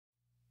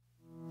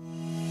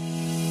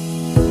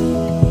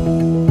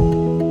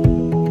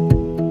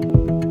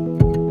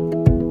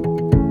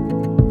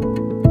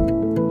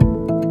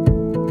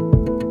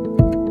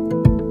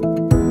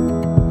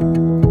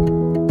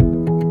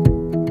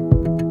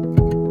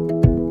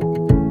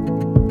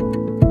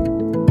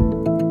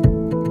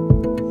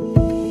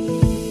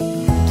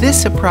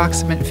This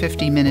approximate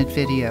 50-minute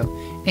video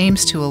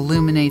aims to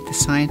illuminate the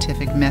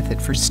scientific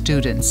method for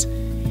students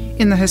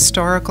in the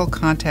historical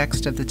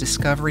context of the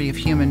discovery of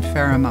human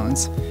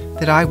pheromones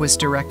that I was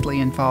directly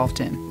involved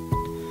in.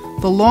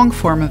 The long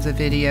form of the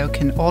video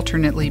can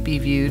alternately be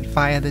viewed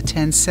via the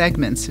 10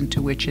 segments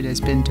into which it has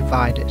been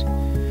divided.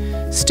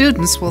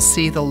 Students will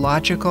see the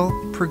logical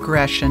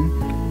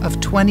progression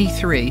of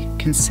 23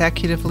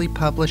 consecutively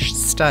published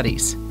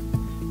studies.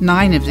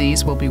 9 of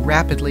these will be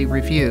rapidly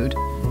reviewed,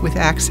 with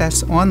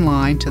access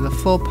online to the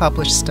full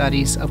published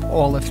studies of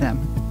all of them.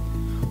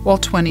 All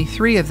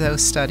 23 of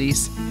those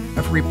studies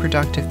of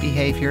reproductive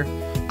behavior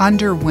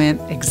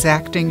underwent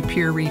exacting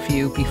peer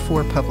review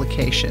before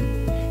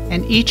publication,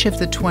 and each of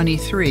the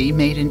 23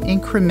 made an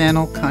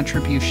incremental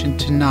contribution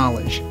to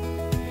knowledge.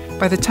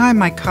 By the time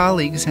my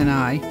colleagues and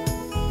I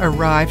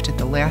arrived at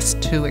the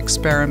last 2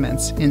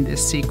 experiments in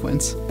this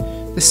sequence,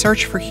 the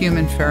search for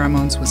human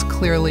pheromones was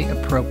clearly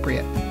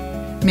appropriate.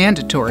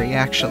 Mandatory,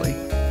 actually.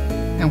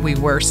 And we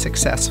were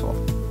successful.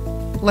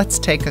 Let's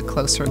take a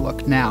closer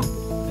look now.